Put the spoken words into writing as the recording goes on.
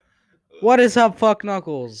What is up, fuck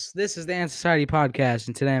knuckles? This is the Ant Society podcast,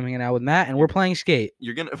 and today I'm hanging out with Matt, and we're playing Skate.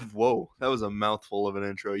 Whoa, that was a mouthful of an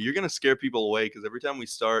intro. You're gonna scare people away because every time we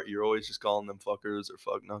start, you're always just calling them fuckers or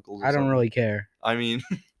fuck knuckles or I don't something. really care. I mean,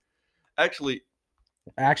 actually,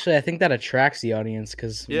 I think that attracts the audience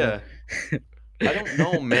because yeah. I don't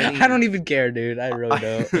know many. I don't even care, dude. I really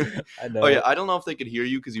don't. I don't. Oh yeah, I don't know if they could hear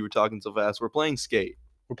you because you were talking so fast. We're playing Skate.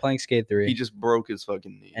 We're playing Skate 3. He just broke his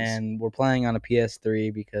fucking knees. And we're playing on a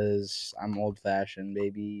PS3 because I'm old-fashioned,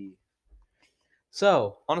 baby.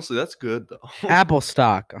 So honestly, that's good though. Apple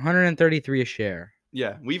stock, 133 a share.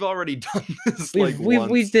 Yeah, we've already done this once.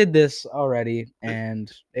 We did this already, and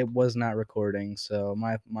it was not recording. So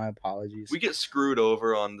my apologies. We get screwed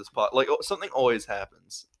over on this pod. Like something always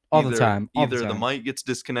happens. All the time. Either the mic gets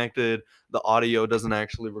disconnected, the audio doesn't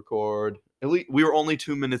actually record. At least we were only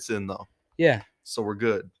 2 minutes in though. Yeah. So we're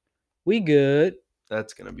good. We good.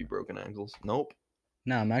 That's gonna be broken ankles. Nope.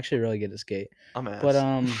 No, I'm actually really good at Skate. I'm ass.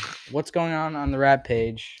 But what's going on the Rat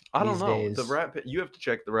page? I don't know. Days? The Rat you have to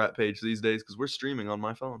check the Rat page these days because we're streaming on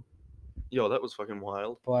my phone. Yo, that was fucking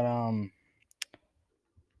wild. But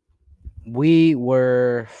we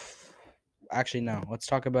were actually no. Let's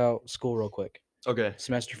talk about school real quick. Okay.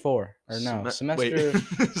 Semester 4 or no semester?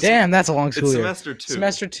 Wait. Damn, that's a long school year. Semester 2.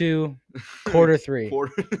 Semester 2, quarter 3.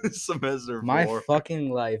 Semester 4. My fucking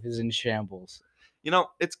life is in shambles. You know,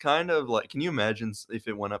 it's kind of like, can you imagine if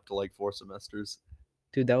it went up to like 4 semesters?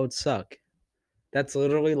 Dude, that would suck. That's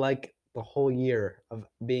literally like the whole year of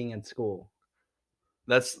being in school.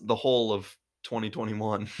 That's the whole of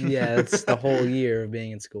 2021. Yeah, that's the whole year of being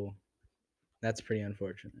in school. That's pretty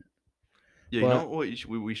unfortunate. Yeah, you know what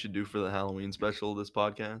we should do for the Halloween special of this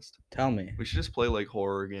podcast? Tell me. We should just play like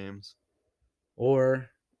horror games. Or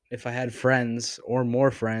if I had friends or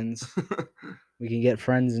more friends, we can get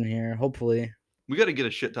friends in here, hopefully. We got to get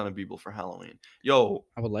a shit ton of people for Halloween. Yo.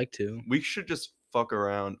 I would like to. We should just fuck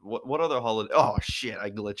around. What other holiday? Oh, shit,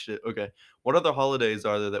 I glitched it. Okay. What other holidays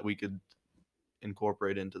are there that we could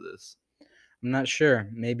incorporate into this? I'm not sure.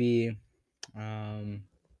 Maybe, I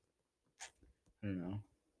don't know.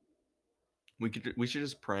 We should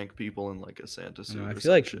just prank people in like a Santa suit. I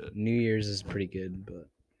feel like shit. New Year's is pretty good, but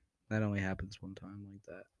that only happens one time like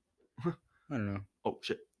that. I don't know. Oh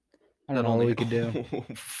shit! I don't know what we could do,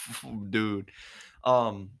 dude.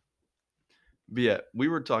 But yeah, we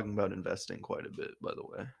were talking about investing quite a bit, by the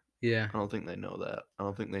way. Yeah. I don't think they know that. I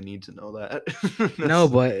don't think they need to know that. No,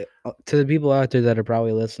 but to the people out there that are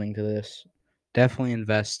probably listening to this, definitely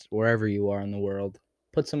invest wherever you are in the world.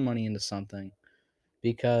 Put some money into something.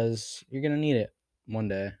 Because you're going to need it one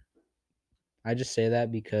day. I just say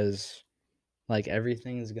that because, like,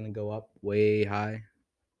 everything is going to go up way high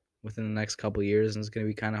within the next couple years, and it's going to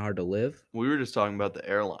be kind of hard to live. We were just talking about the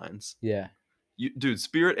airlines. Yeah. Dude,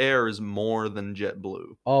 Spirit Air is more than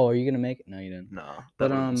JetBlue. Oh, are you going to make it? No, you didn't. No.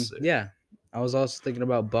 But, yeah. I was also thinking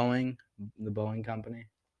about Boeing, the Boeing company.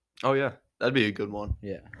 Oh, yeah. That'd be a good one.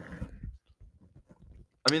 Yeah.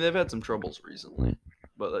 I mean, they've had some troubles recently.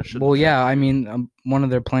 But that should. Well, yeah, I mean, one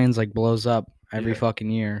of their planes like blows up every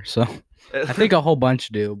fucking year, so I think a whole bunch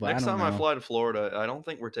do. But next I don't time know. I fly to Florida, I don't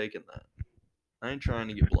think we're taking that. I ain't trying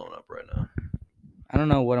to get blown up right now. I don't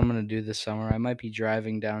know what I'm gonna do this summer. I might be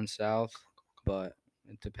driving down south, but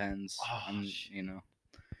it depends. You know,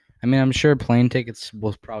 I mean, I'm sure plane tickets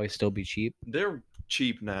will probably still be cheap. They're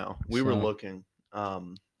cheap now. We were looking. I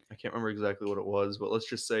can't remember exactly what it was, but let's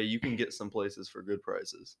just say you can get some places for good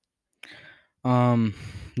prices.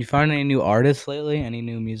 You found any new artists lately? Any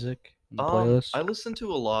new music in the playlist? I listen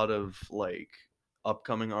to a lot of like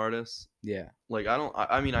upcoming artists. Yeah. Like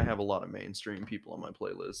I mean I have a lot of mainstream people on my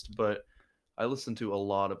playlist, but I listen to a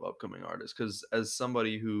lot of upcoming artists because as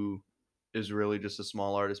somebody who is really just a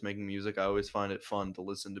small artist making music, I always find it fun to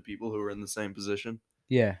listen to people who are in the same position.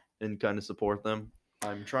 Yeah. And kind of support them.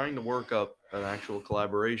 I'm trying to work up an actual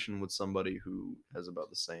collaboration with somebody who has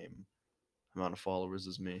about the same amount of followers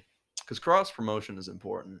as me. Because cross promotion is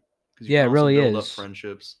important. Yeah, it really build is. Up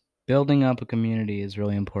friendships. Building up a community is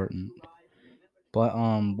really important. But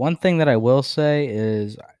one thing that I will say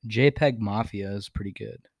is JPEG Mafia is pretty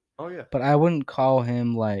good. Oh yeah. But I wouldn't call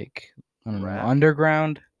him like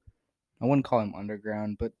underground. I wouldn't call him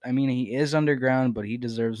underground, but I mean he is underground, but he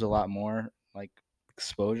deserves a lot more like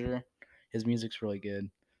exposure. His music's really good.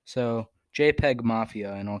 So JPEG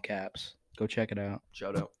Mafia in all caps. Go check it out.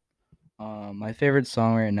 Shout out. My favorite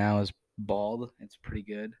song right now is Bald. It's pretty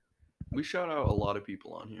good. We shout out a lot of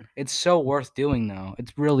people on here. It's so worth doing though.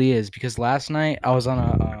 It really is because last night I was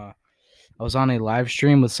on a live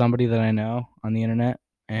stream with somebody that I know on the internet,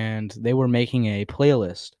 and they were making a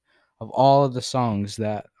playlist of all of the songs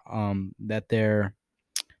that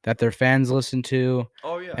that their fans listen to,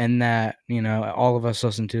 Oh yeah, and that all of us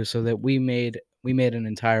listen to, so that we made an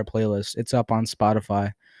entire playlist. It's up on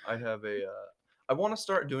Spotify. I have a. I want to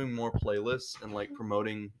start doing more playlists and like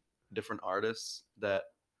promoting different artists that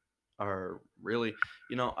are really,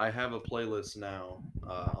 I have a playlist now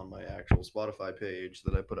on my actual Spotify page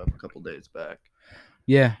that I put up a couple days back.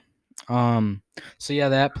 Yeah. So yeah,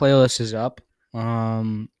 that playlist is up.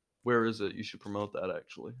 Where is it? You should promote that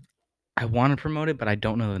actually. I want to promote it, but I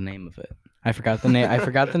don't know the name of it. I forgot the name. I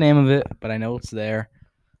forgot the name of it, but I know it's there.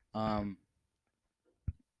 Um,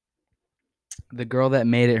 the girl that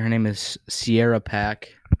made it, her name is Sierra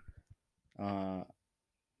Pack, uh,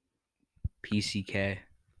 PCK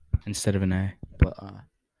instead of an A. But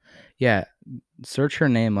yeah, search her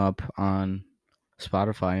name up on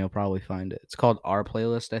Spotify and you'll probably find it. It's called Our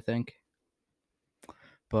Playlist, I think.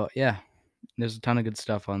 But yeah, there's a ton of good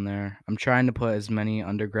stuff on there. I'm trying to put as many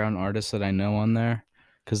underground artists that I know on there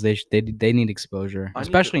because they need exposure, I need to.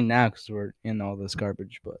 especially now because we're in all this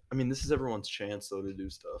garbage. But I mean, this is everyone's chance though to do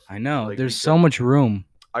stuff. I know Like there's because so much room.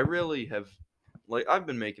 I really have, like, I've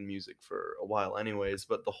been making music for a while anyways,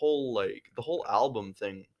 but the whole album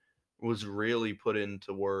thing was really put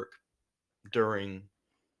into work during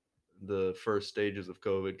the first stages of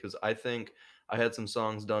COVID, because I think I had some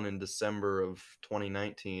songs done in December of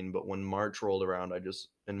 2019, but when March rolled around,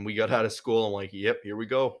 and we got out of school, I'm like, yep, here we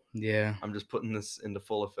go. Yeah, I'm just putting this into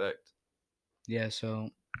full effect. yeah. So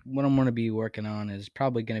what I'm gonna be working on is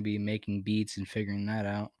probably gonna be making beats and figuring that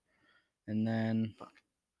out, and then Fuck.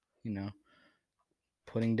 you know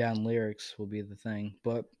putting down lyrics will be the thing.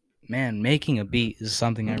 But man, making a beat is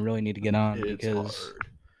something I really need to get on It's because hard.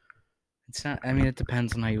 it's not. I mean, it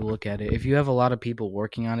depends on how you look at it. If you have a lot of people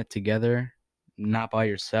working on it together, not by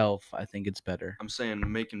yourself, I think it's better. I'm saying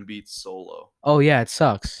making beats solo. Oh yeah, it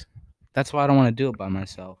sucks. That's why I don't want to do it by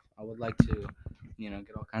myself. I would like to, get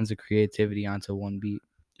all kinds of creativity onto one beat,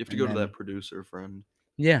 You have to and go to then that producer friend.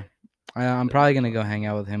 yeah, I'm That'd probably be gonna go fun. hang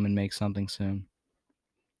out with him and make something soon.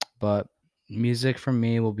 But music from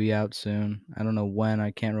me will be out soon. I don't know when.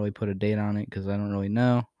 I can't really put a date on it because I don't really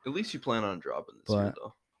know. At least you plan on dropping this year, But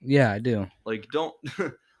though. yeah, I do. Like, don't.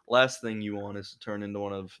 Last thing you want is to turn into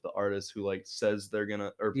one of the artists who like says they're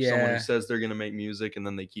gonna, or someone who Yeah, says they're gonna make music and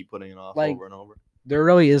then they keep putting it off like over and over. there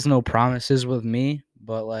really is no promises with me,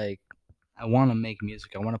 but like I want to make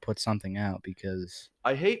music. I want to put something out because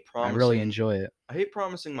I hate I really promising. enjoy it. I hate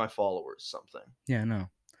promising my followers something. Yeah, no.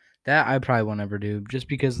 That I probably won't ever do just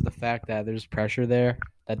because of the fact that there's pressure there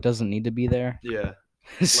that doesn't need to be there. Yeah,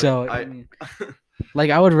 like So, I I. mean,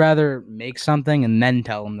 like I would rather make something and then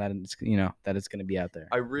tell them that it's going to be out there.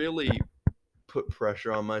 I really put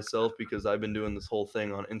pressure on myself because I've been doing this whole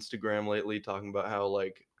thing on Instagram lately, talking about how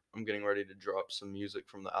like I'm getting ready to drop some music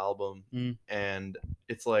from the album, Mm, and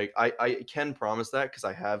it's like I can promise that because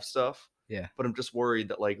I have stuff, yeah. but I'm just worried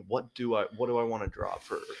that like what do I want to drop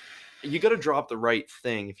for? You got to drop the right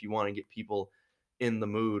thing if you want to get people in the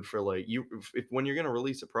mood for like if when you're gonna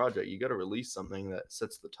release a project, you got to release something that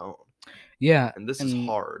sets the tone. Yeah, And this is and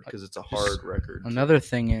hard because it's a just hard record. another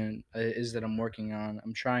thing is that I'm working on.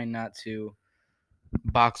 I'm trying not to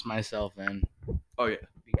box myself in Oh yeah,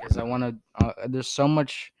 because I want to. There's so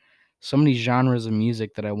many genres of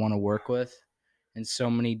music that I want to work with, and so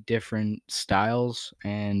many different styles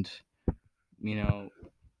and you know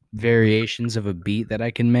variations of a beat that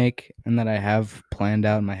I can make and that I have planned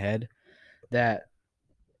out in my head. That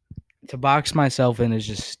to box myself in is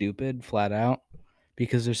just stupid, flat out,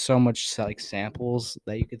 because there's so much like samples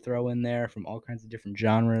that you could throw in there from all kinds of different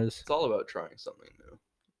genres. it's all about trying something new.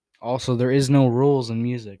 Also, there is no rules in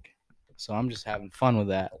music, so I'm just having fun with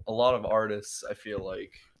that. A lot of artists, I feel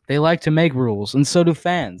like, They like to make rules, and so do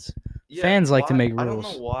fans. yeah, Fans like to why? make I don't know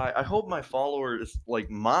rules. why. I hope my followers, like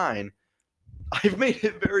mine, I've made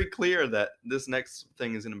it very clear that this next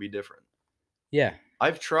thing is going to be different. Yeah,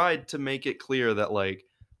 I've tried to make it clear that like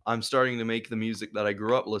I'm starting to make the music that I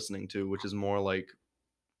grew up listening to, which is more like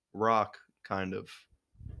rock kind of,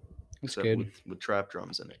 that's except good. with trap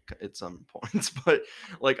drums in it at some points. But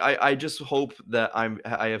like I just hope that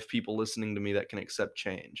I have people listening to me that can accept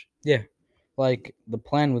change. Yeah, like the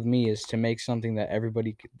plan with me is to make something that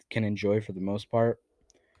everybody can enjoy for the most part.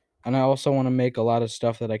 And I also want to make a lot of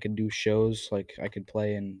stuff that I could do shows, like I could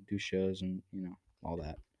play and do shows and, all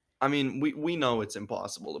that. I mean, we know it's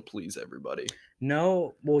impossible to please everybody.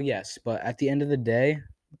 No, well, yes, but at the end of the day,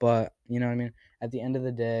 but you know what I mean? At the end of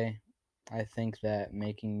the day, I think that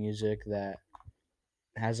making music that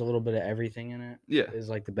has a little bit of everything in it Yeah, is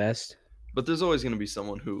like the best. but there's always going to be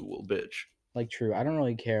someone who will bitch. Like, true, I don't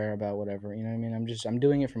really care about whatever, you know what I mean? I'm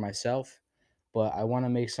doing it for myself. but I want to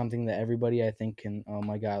make something that everybody I think can. Oh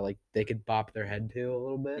my god, like they could bop their head to a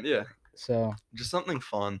little bit. Yeah, So just something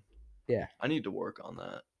fun. yeah, I need to work on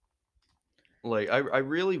that. Like, I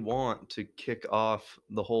really want to kick off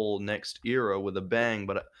the whole next era with a bang,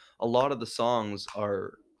 but a lot of the songs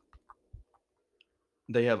are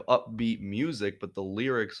they have upbeat music, but the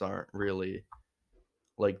lyrics aren't really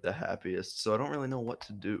like the happiest. So I don't really know what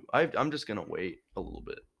to do. I'm just gonna wait a little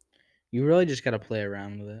bit. you really just gotta play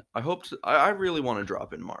around with it. I hope to, I really want to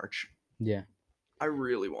drop in March. Yeah. I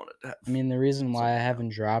really want it to have I mean, the reason why I something out. haven't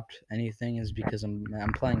dropped anything is because I'm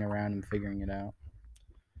playing around and figuring it out,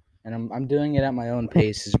 and I'm doing it at my own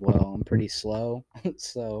pace as well. I'm pretty slow,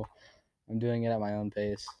 so I'm doing it at my own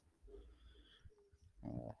pace.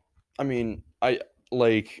 I mean, I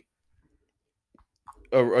like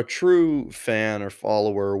a true fan or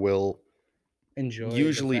follower will Enjoy the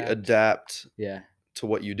usually fact. adapt Yeah, to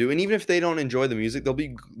what you do, and even if they don't enjoy the music,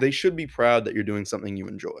 they should be proud that you're doing something you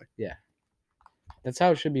enjoy. yeah. That's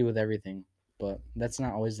how it should be with everything, but that's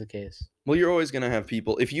not always the case. Well, you're always gonna have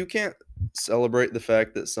people if you can't celebrate the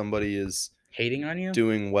fact that somebody is Hating on you?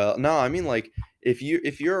 doing well. No, I mean like if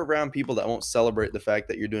you're around people that won't celebrate the fact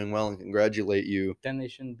that you're doing well and congratulate you, Then they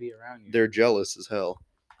shouldn't be around you. they're jealous as hell.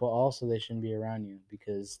 But also, they shouldn't be around you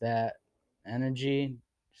because that energy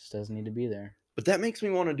just doesn't need to be there. But that makes me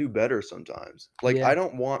want to do better sometimes. Like Yeah. I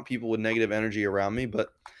don't want people with negative energy around me, but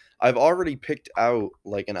I've already picked out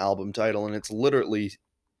like an album title and it's literally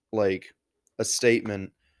like a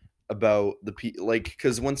statement about like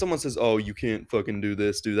cuz when someone says, "Oh, you can't fucking do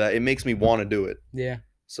this, do that." It makes me want to do it. Yeah.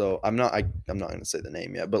 So I'm not going to say the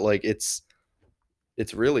name yet, but like it's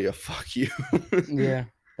really a fuck you. Yeah.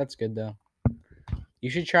 That's good though. You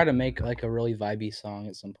should try to make like a really vibey song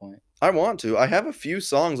at some point. I want to. I have a few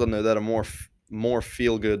songs on there that are more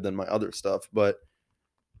feel good than my other stuff, but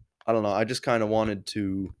I don't know. I just kind of wanted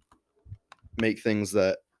to make things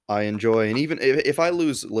that I enjoy, and even if I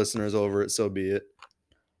lose listeners over it, so be it.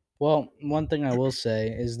 Well, one thing I will say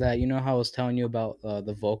is that you know how I was telling you about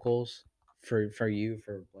the vocals for you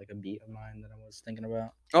for like a beat of mine that I was thinking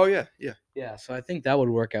about. Oh yeah, yeah. Yeah, so I think that would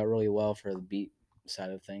work out really well for the beat side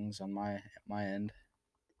of things on my end.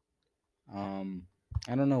 Um,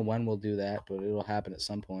 I don't know when we'll do that, but it'll happen at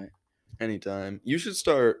some point. Anytime. You should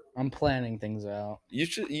start. I'm planning things out. You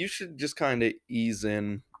should just kind of ease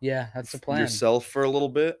in Yeah, that's the plan. yourself for a little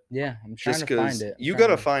bit. Yeah, I'm trying Just to find because it. you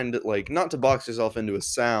gotta find it, like not to box yourself into a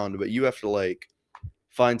sound, but you have to like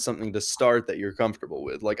find something to start that you're comfortable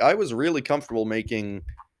with. Like I was really comfortable making.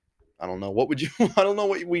 I don't know what would you. I don't know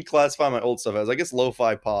what we classify my old stuff as. I guess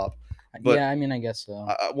lo-fi pop, but Yeah, I mean, I guess so.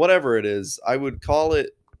 whatever it is, I would call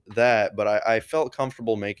it that. But I felt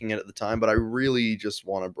comfortable making it at the time. But I really just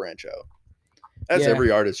want to branch out, as Yeah. every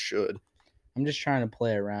artist should. I'm just trying to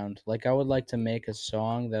play around. Like, I would like to make a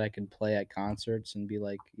song that I could play at concerts and be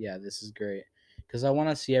like, yeah, this is great. Because I want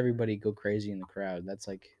to see everybody go crazy in the crowd. That's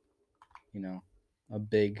like, you know, a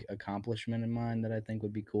big accomplishment in mine that I think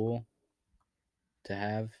would be cool to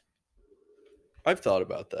have. I've thought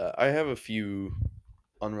about that. I have a few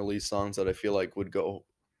unreleased songs that I feel like would go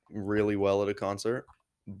really well at a concert,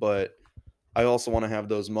 but I also want to have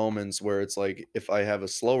those moments where it's like if I have a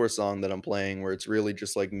slower song that I'm playing where it's really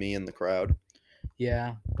just like me and the crowd.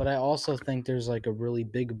 Yeah, but I also think there's like a really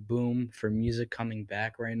big boom for music coming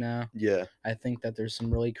back right now. Yeah. I think that there's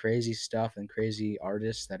some really crazy stuff and crazy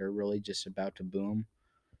artists that are really just about to boom.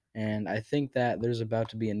 And I think that there's about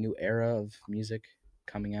to be a new era of music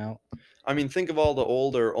coming out. I mean, think of all the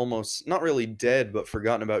older, almost not really dead, but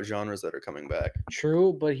forgotten about genres that are coming back.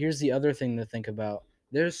 True, but here's the other thing to think about.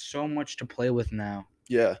 There's so much to play with now.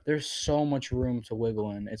 Yeah. There's so much room to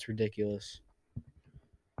wiggle in. It's ridiculous.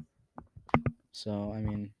 So, I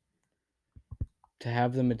mean, to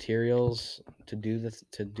have the materials to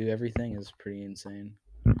do everything is pretty insane.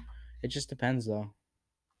 It just depends though.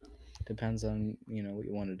 Depends on, what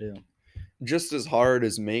you want to do. Just as hard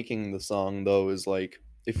as making the song though is like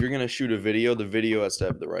if you're going to shoot a video, the video has to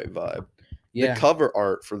have the right vibe. Yeah. The cover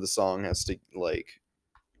art for the song has to like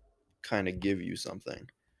kind of give you something.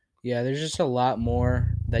 Yeah, there's just a lot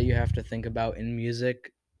more that you have to think about in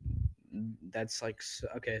music. That's like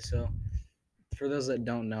okay, so for those that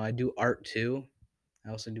don't know, I do art too. I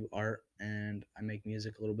also do art and I make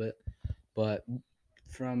music a little bit. But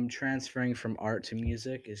from transferring from art to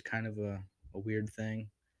music is kind of a weird thing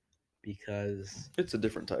because It's a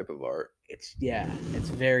different type of art. it's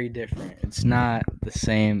very different. It's not the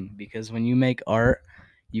same because when you make art,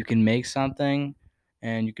 you can make something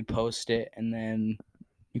and you could post it and then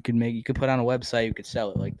you could put on a website, you could sell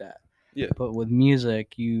it like that. Yeah. But with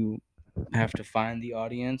music, you have to find the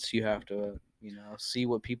audience, you have to, see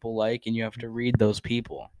what people like and you have to read those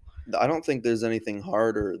people. I don't think there's anything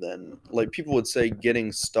harder than, like, people would say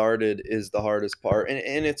getting started is the hardest part,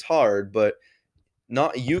 and it's hard, but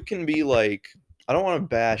not you can be like, I don't want to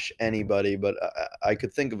bash anybody, but I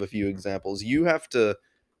could think of a few examples. You have to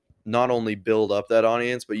not only build up that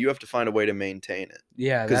audience, but you have to find a way to maintain it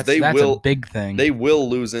Yeah, because that's a big thing. they will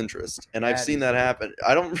lose interest, and I've That seen is that happen.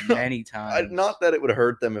 I don't many times. not that it would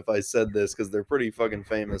hurt them if I said this because they're pretty fucking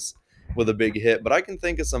famous with a big hit, but I can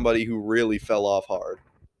think of somebody who really fell off hard,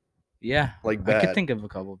 Yeah, like I could bad. think of a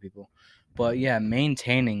couple of people, but yeah,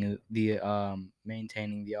 maintaining the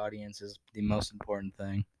audience is the most important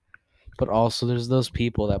thing. But also, there's those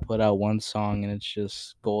people that put out one song and it's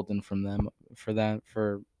just golden from them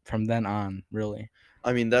from then on. Really.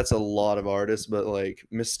 I mean, that's a lot of artists, but like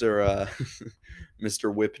Mr.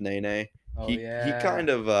 Mr. Whip Nene, Oh he yeah. kind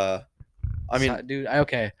of I mean, Dude.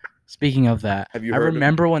 Okay. Speaking of that, have you I heard of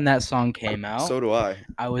remember when that song came out. So do I.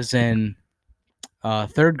 I was in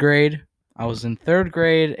third grade. I was in third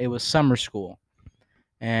grade. It was summer school.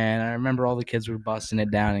 And I remember all the kids were busting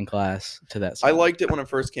it down in class to that song. I liked it when it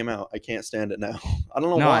first came out. I can't stand it now. I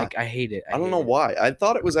don't know No, why. I hate it. I don't know why. I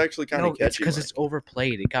thought it was actually kind of No, it's catchy. because it's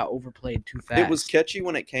overplayed. It got overplayed too fast. It was catchy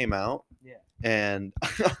when it came out. Yeah. And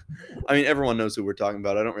I mean, everyone knows who we're talking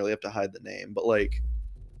about. I don't really have to hide the name, but like,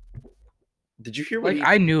 did you hear what Like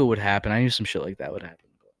I knew it would happen. I knew some shit like that would happen.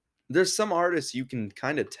 There's some artists you can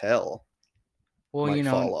kind of tell Well, might you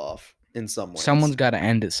know, fall off in some ways. someone's got to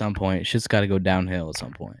end at some point. Shit's got to go downhill at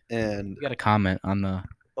some point. And You got to comment on the.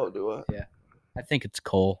 oh, do I? Yeah, I think it's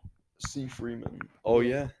Cole. C. Freeman. Oh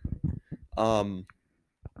yeah. But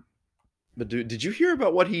dude, did you hear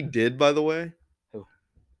about what he did, by the way?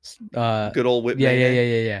 Good old Whip.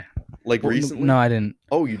 Yeah. Like Well, recently? No, I didn't.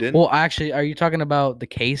 Oh, you didn't? Well, actually, are you talking about the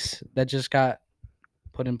case that just got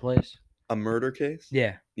put in place? A murder case?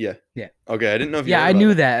 Yeah. Yeah. Yeah. Okay, I didn't know if you Yeah, heard I about knew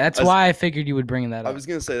it. that. That's why I figured you would bring that up. I was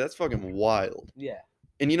gonna say that's fucking wild. Yeah.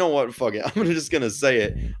 And you know what? Fuck it. I'm just gonna say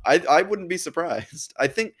it. I wouldn't be surprised.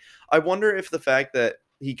 I wonder if the fact that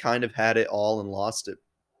he kind of had it all and lost it,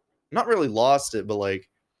 not really lost it, but like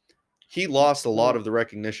he lost a lot of the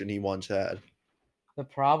recognition he once had. The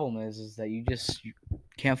problem is that you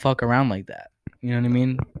can't fuck around like that. You know what I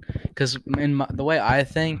mean? Because the way I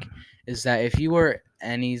think is that if you were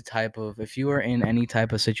if you were in any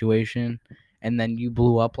type of situation and then you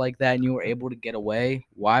blew up like that and you were able to get away,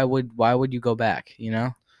 why would you go back? You know?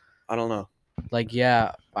 I don't know. Like,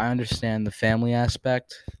 yeah, I understand the family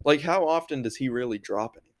aspect. Like, how often does he really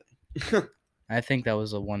drop anything? I think that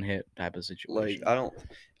was a one hit type of situation. Like,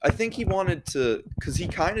 I think he wanted to, because he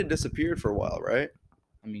kind of disappeared for a while, right?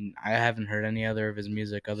 I mean, I haven't heard any other of his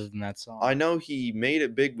music other than that song. I know he made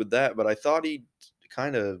it big with that, but I thought he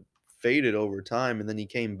kind of faded over time, and then he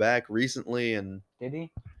came back recently, and Did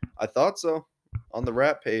he? I thought so. On the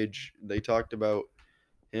rap page, they talked about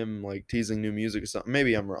him like teasing new music or something.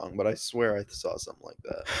 Maybe I'm wrong, but I swear I saw something like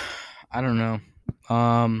that. I don't know.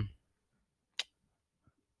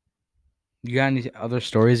 You got any other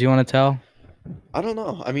stories you want to tell? I don't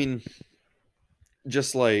know. I mean,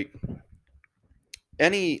 just like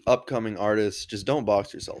any upcoming artist, just don't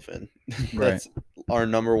box yourself in. That's our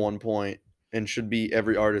number one point, and should be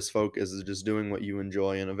every artist's focus is just doing what you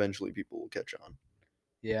enjoy, and eventually people will catch on.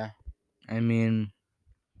 Yeah. I mean,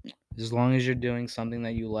 as long as you're doing something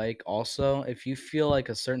that you like. Also, if you feel like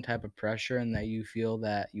a certain type of pressure and that you feel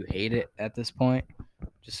that you hate it at this point,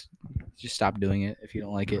 just stop doing it if you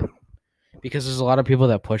don't like it. Because there's a lot of people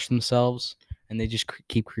that push themselves and they just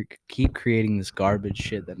keep creating this garbage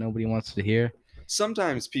shit that nobody wants to hear.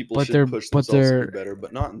 Sometimes people should push themselves to be better,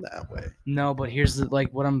 but not in that way. No, but here's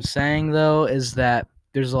what I'm saying though is that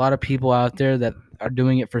there's a lot of people out there that are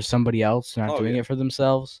doing it for somebody else, not doing it for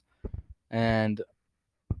themselves. And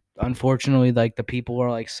unfortunately, like the people are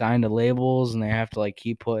like signed to labels and they have to like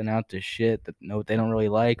keep putting out this shit that they don't really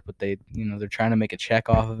like, but they're trying to make a check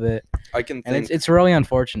off of it. And it's really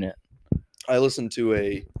unfortunate. I listened to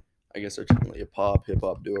I guess they're technically a pop hip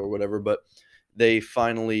hop duo or whatever, but they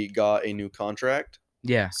finally got a new contract.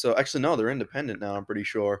 Yeah. So actually, no, they're independent now, I'm pretty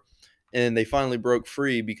sure. And they finally broke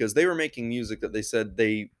free because they were making music that they said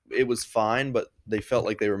it was fine, but they felt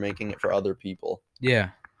like they were making it for other people. Yeah.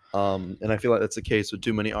 And I feel like that's the case with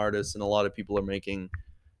too many artists, and a lot of people are making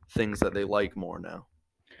things that they like more now.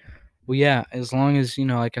 Well, yeah, as long as,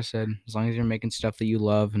 like I said, as long as you're making stuff that you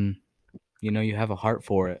love and, you have a heart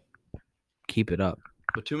for it, keep it up.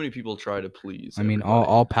 But too many people try to please. I mean,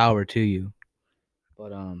 all power to you.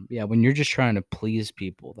 But, yeah, when you're just trying to please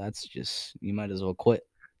people, that's just, you might as well quit.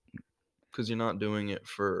 Because you're not doing it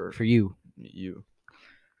for you. You.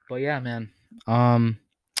 But, yeah, man.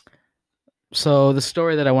 So the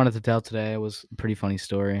story that I wanted to tell today was a pretty funny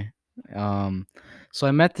story. Um, so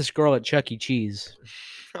I met this girl at Chuck E. Cheese.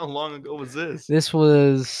 How long ago was this? This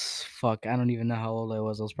was fuck. I don't even know how old I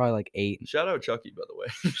was. I was probably like 8. Shout out Chucky, by the way.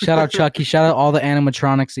 Shout out Chucky. Shout out all the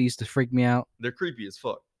animatronics that used to freak me out. They're creepy as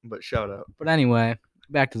fuck, but shout out. But anyway,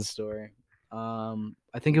 back to the story.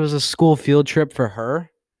 I think it was a school field trip for her.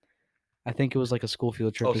 I think it was like a school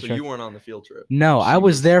field trip. Oh, to so Chuck- you weren't on the field trip? No, I She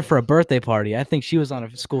was there for a birthday party. I think she was on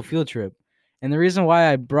a school field trip. And the reason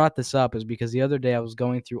why I brought this up is because the other day I was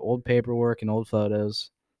going through old paperwork and old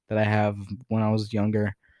photos that I have when I was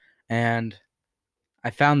younger. And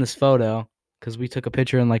I found this photo because we took a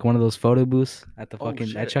picture in like one of those photo booths at the Oh fucking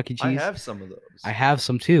at shit! Chuck E. Cheese. I have some of those. I have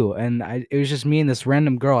some too, and it was just me and this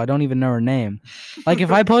random girl. I don't even know her name. Like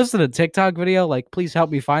if I posted a TikTok video, like please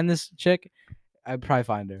help me find this chick, I'd probably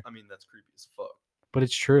find her. I mean, that's creepy as fuck. But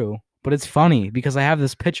it's true. But it's funny because I have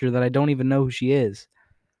this picture that I don't even know who she is,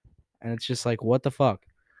 and it's just like what the fuck.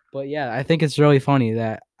 But yeah, I think it's really funny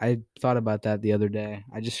that I thought about that the other day.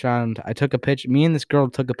 I took a picture. Me and this girl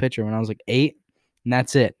took a picture when I was like 8, and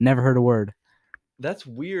that's it. Never heard a word. That's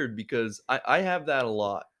weird because I have that a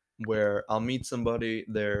lot where I'll meet somebody,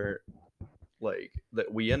 they're like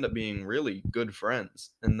that we end up being really good friends,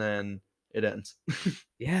 and then it ends.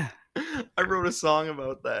 Yeah, I wrote a song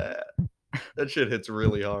about that. That shit hits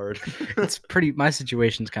really hard. it's pretty. My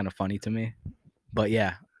situation's kind of funny to me, but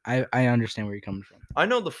yeah, I understand where you're coming from. I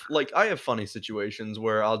know like I have funny situations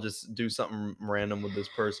where I'll just do something random with this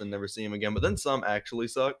person, never see him again, but then some actually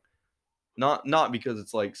suck. Not because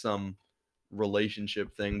it's like some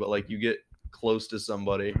relationship thing, but like you get close to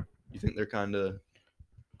somebody, you think they're kind of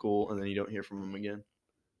cool, and then you don't hear from them again.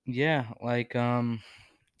 Yeah, like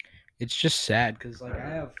it's just sad because like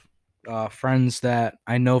I have friends that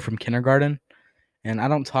I know from kindergarten, and I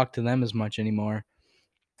don't talk to them as much anymore.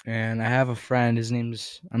 And I have a friend. His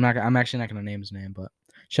name's I'm actually not gonna name his name, but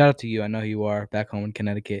shout out to you. I know who you are back home in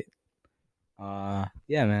Connecticut.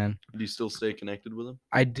 Yeah, man. Do you still stay connected with them?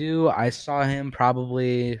 I do. I saw him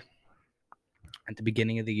probably at the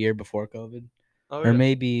beginning of the year before COVID, Oh or yeah,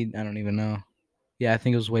 maybe I don't even know. Yeah, I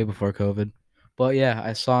think it was way before COVID. But yeah,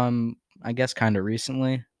 I saw him. I guess kind of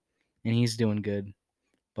recently, and he's doing good.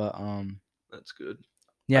 But that's good.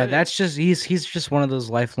 yeah, I that's just he's just one of those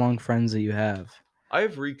lifelong friends that you have.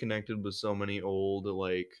 I've reconnected with so many old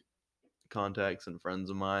like contacts and friends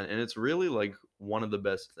of mine, and it's really like one of the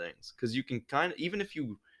best things because you can kind of, even if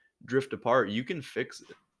you drift apart, you can fix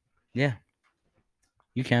it. Yeah,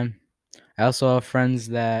 you can. I also have friends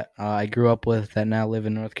that I grew up with that now live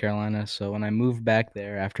in North Carolina. So when I moved back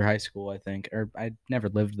there after high school, I think, or I never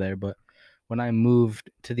lived there, but when I moved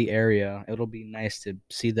to the area, it'll be nice to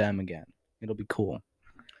see them again. It'll be cool.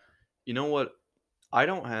 You know what? I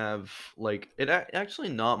don't have like actually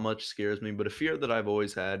not much scares me, but a fear that I've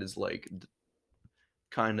always had is like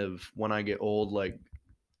kind of when I get old, like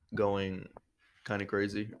going kind of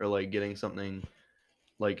crazy or like getting something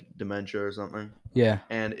like dementia or something. Yeah.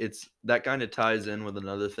 And it's that kind of ties in with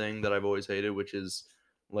another thing that I've always hated, which is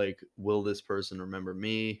like, will this person remember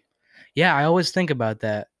me? Yeah, I always think about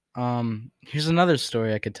that. Here's another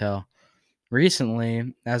story I could tell.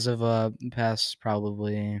 Recently, as of past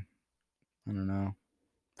probably, I don't know,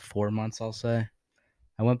 4 months, I'll say,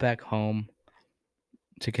 I went back home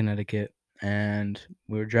to Connecticut, and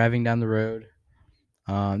we were driving down the road.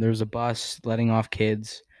 There was a bus letting off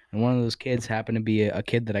kids, and one of those kids happened to be a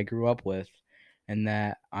kid that I grew up with, and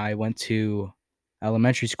that I went to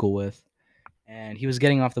elementary school with. And he was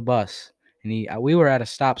getting off the bus, and we were at a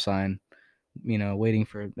stop sign, waiting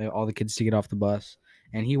for all the kids to get off the bus.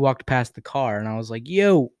 And he walked past the car, and I was like,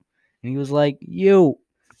 "Yo," and he was like, "Yo."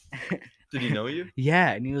 Did he know you?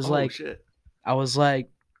 Yeah, and he was Oh like, shit. I was like,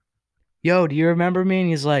 "Yo, do you remember me?" And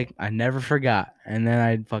he's like, "I never forgot." And then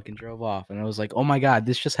I fucking drove off, and I was like, "Oh my god,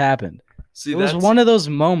 this just happened." See, It was that's one of those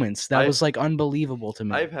moments that I was like unbelievable to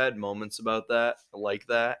me. I've had moments about that like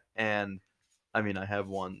that, and I mean I have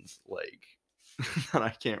ones like that I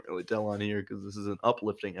can't really tell on here because this is an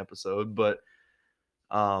uplifting episode, but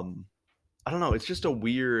I don't know, it's just a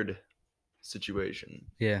weird situation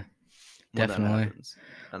Yeah, when that definitely. happens.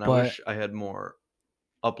 And I But wish I had more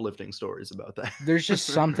uplifting stories about that. there's just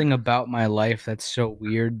something about my life that's so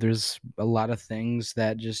weird. There's a lot of things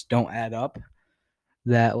that just don't add up.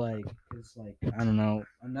 That like is like I don't know.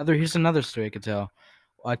 Here's another story I could tell.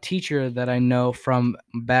 A teacher that I know from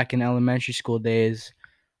back in elementary school days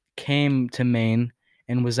came to Maine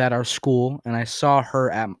and was at our school, and I saw her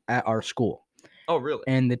at our school. Oh, really?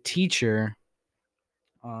 And the teacher,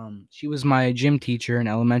 she was my gym teacher in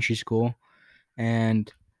elementary school,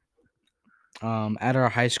 and at our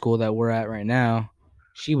high school that we're at right now,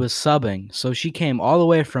 she was subbing. So she came all the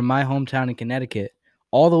way from my hometown in Connecticut,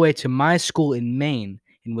 all the way to my school in Maine,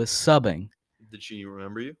 and was subbing. Did she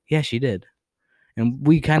remember you? Yeah, she did. And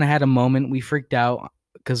we kind of had a moment. We freaked out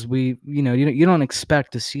because you don't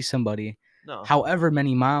expect to see somebody No. however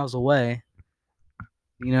many miles away,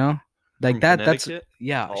 like From that. That's Connecticut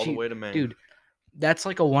yeah, all the way to Maine. dude, that's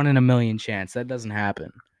like a 1 in a million chance. That doesn't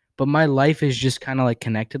happen. But my life is just kind of like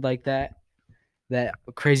connected like that. That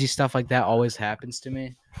crazy stuff like that always happens to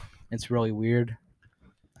me. It's really weird.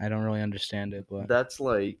 I don't really understand it, but That's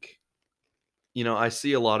like, I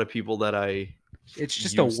see a lot of people that I it's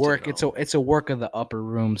just a used to work. know. It's a work of the upper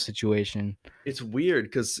room situation. It's weird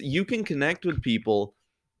because you can connect with people,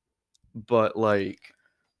 but like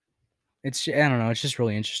I don't know. It's just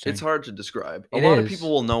really interesting. it's hard to describe. A It lot of is.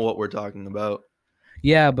 people will know what we're talking about.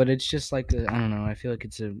 Yeah, but it's just like I don't know. I feel like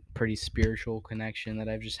it's a pretty spiritual connection that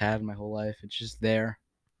I've just had my whole life. It's just there.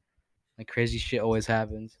 Like crazy shit always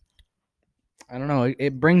happens. I don't know.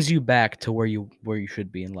 It brings you back to where you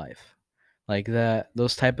should be in life. Like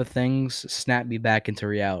those type of things snap me back into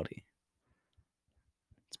reality.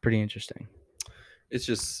 It's pretty interesting. It's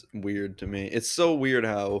just weird to me. It's so weird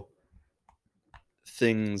how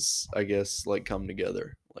things, I guess, like come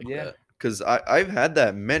together like Yeah. that. Because I've had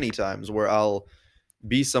that many times where I'll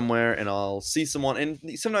be somewhere and I'll see someone,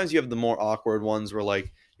 and sometimes you have the more awkward ones where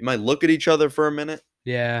like you might look at each other for a minute,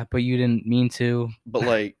 Yeah, but you didn't mean to. but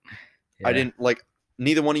like I Yeah. didn't like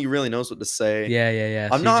neither one of you really knows what to say. Yeah.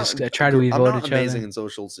 I'm So you not just try to I'm avoid not each amazing other. in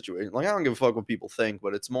social situations. Like I don't give a fuck what people think,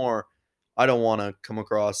 but it's more I don't want to come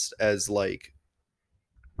across as like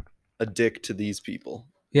a dick to these people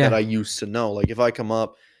that I Yeah. used to know. Like if I come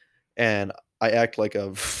up and I act like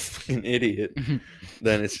a fucking idiot,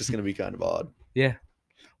 then it's just gonna be kind of odd. Yeah.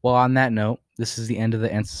 Well, on that note, this is the end of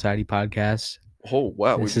the Ant Society podcast. Oh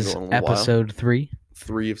wow, This we've been is going a little while. episode 3.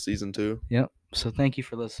 3 of season 2. Yep. So thank you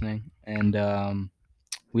for listening, and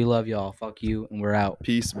we love y'all. Fuck you, and we're out.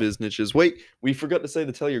 Peace, businesses. Wait, we forgot to say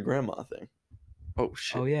the tell your grandma thing. Oh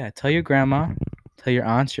shit. Oh yeah, tell your grandma, tell your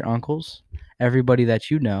aunts, your uncles, everybody that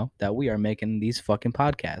you know that we are making these fucking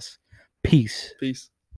podcasts. Peace. Peace.